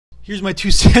Here's my 2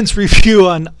 cents review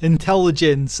on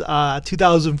Intelligence,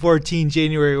 2014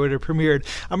 January when it premiered.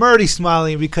 I'm already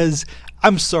smiling because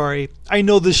I'm sorry. I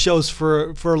know this show's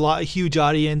for a huge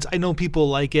audience. I know people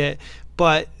like it,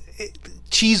 but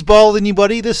cheeseball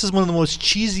anybody? This is one of the most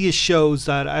cheesiest shows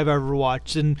that I've ever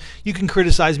watched, and you can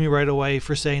criticize me right away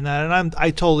for saying that, and I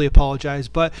totally apologize.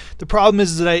 But the problem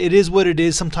is that it is what it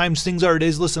is. Sometimes things are it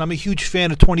is. Listen, I'm a huge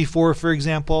fan of 24, for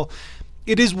example.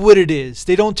 It is what it is.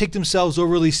 They don't take themselves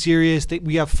overly serious.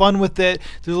 We have fun with it.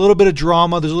 There's a little bit of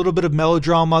drama. There's a little bit of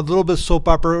melodrama, a little bit of soap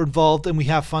opera involved, and we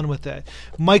have fun with it.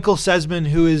 Michael Sesman,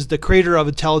 who is the creator of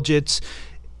Intelligence,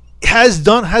 has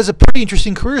a pretty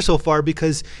interesting career so far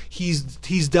because he's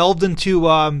delved into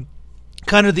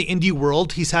kind of the indie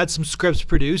world. He's had some scripts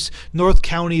produced. North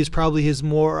County is probably his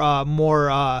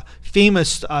more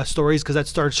famous stories because that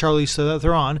starred Charlize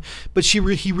Theron. But he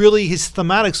really his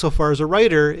thematic so far as a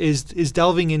writer is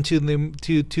delving into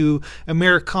to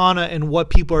Americana and what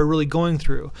people are really going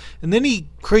through. And then he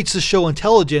creates the show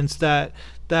Intelligence that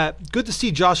good to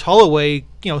see Josh Holloway,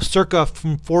 circa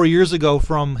from 4 years ago,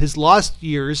 from his lost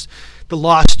years, the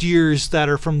lost years that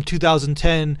are from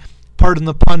 2010. Pardon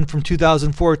the pun, from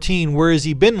 2014. Where has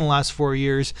he been in the last 4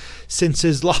 years since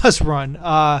his last run?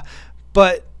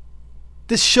 But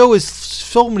this show is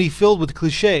so many filled with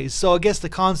cliches. So I guess the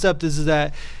concept is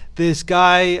that this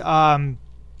guy,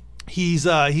 he's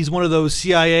one of those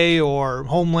CIA or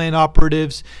Homeland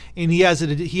operatives, and he has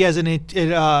an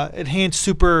enhanced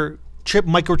super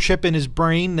microchip in his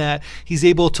brain that he's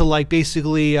able to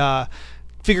basically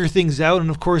figure things out.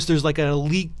 And of course, there's an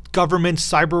elite government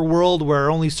cyber world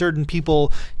where only certain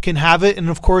people can have it, and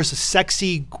of course a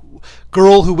sexy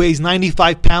girl who weighs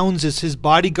 95 pounds is his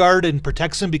bodyguard and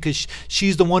protects him because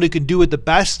she's the one who can do it the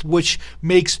best, which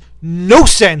makes no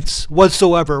sense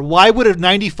whatsoever. Why would a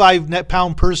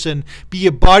 95-pound person be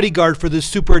a bodyguard for this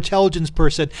super intelligence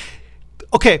person?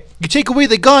 Okay, you take away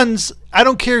the guns, I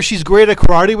don't care if she's great at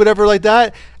karate, whatever like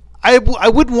that. I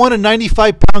wouldn't want a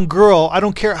 95-pound girl. I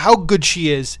don't care how good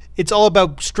she is. It's all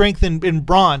about strength and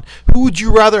brawn. Who would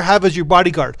you rather have as your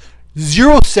bodyguard?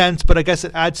 0 cents, but I guess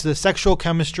it adds to the sexual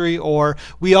chemistry, or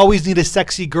we always need a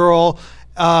sexy girl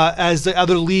as the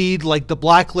other lead, like The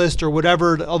Blacklist or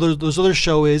whatever those other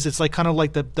show is. It's kind of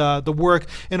like the work.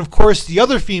 And of course, the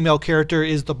other female character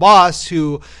is the boss,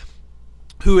 who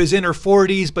is in her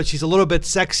 40s, but she's a little bit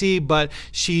sexy, but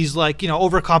she's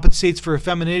overcompensates for her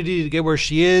femininity to get where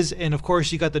she is. And of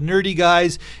course, you got the nerdy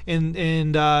guys and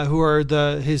who are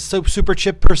his super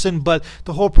chip person. But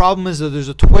the whole problem is that there's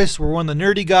a twist where one of the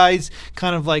nerdy guys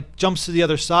kind of jumps to the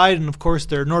other side, and of course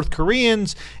they're North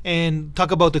Koreans. And talk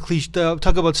about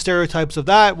talk about stereotypes of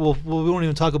that. We won't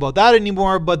even talk about that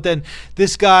anymore. But then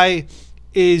this guy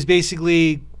is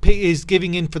basically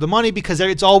giving in for the money because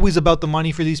it's always about the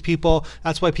money for these people.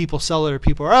 That's why people sell it or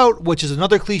people are out, which is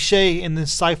another cliche in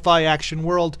this sci-fi action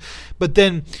world. But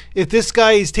then if this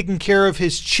guy is taking care of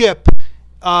his chip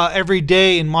every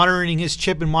day and monitoring his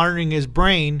chip and monitoring his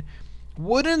brain,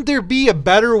 wouldn't there be a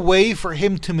better way for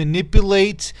him to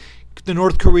manipulate the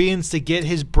North Koreans to get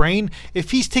his brain? If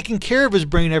he's taking care of his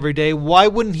brain every day, why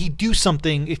wouldn't he do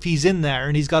something if he's in there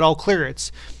and he's got all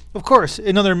clearance? Of course,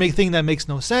 another thing that makes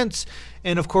no sense.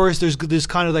 And of course, there's this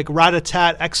kind of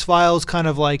rat-a-tat X-Files kind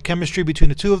of chemistry between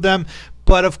the two of them.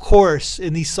 But of course,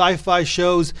 in these sci-fi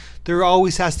shows, there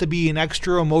always has to be an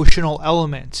extra emotional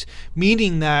element,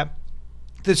 meaning that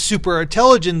the super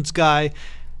intelligence guy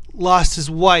lost his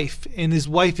wife, and his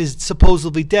wife is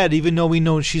supposedly dead, even though we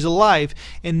know she's alive.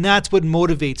 And that's what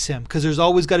motivates him, because there's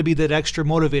always got to be that extra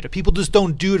motivator. People just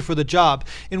don't do it for the job.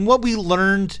 And what we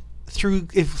learned they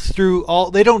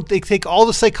take all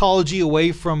the psychology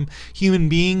away from human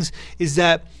beings, is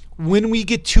that when we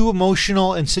get too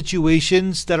emotional in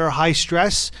situations that are high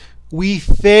stress, we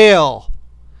fail.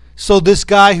 So this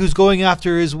guy who's going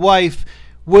after his wife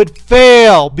would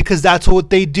fail because that's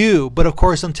what they do. But of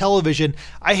course, on television,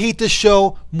 I hate this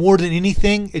show more than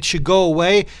anything. It should go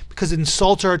away because it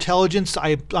insults our intelligence.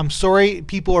 I'm sorry,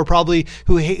 people are probably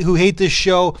who hate this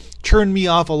show turned me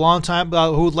off a long time.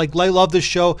 Who love this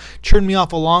show turned me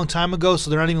off a long time ago, so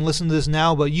they're not even listening to this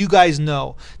now. But you guys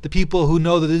know, the people who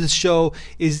know that this show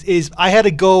is I had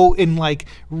to go and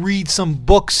read some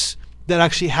books that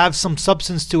actually have some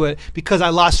substance to it because I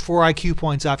lost 4 IQ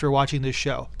points after watching this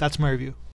show. That's my review.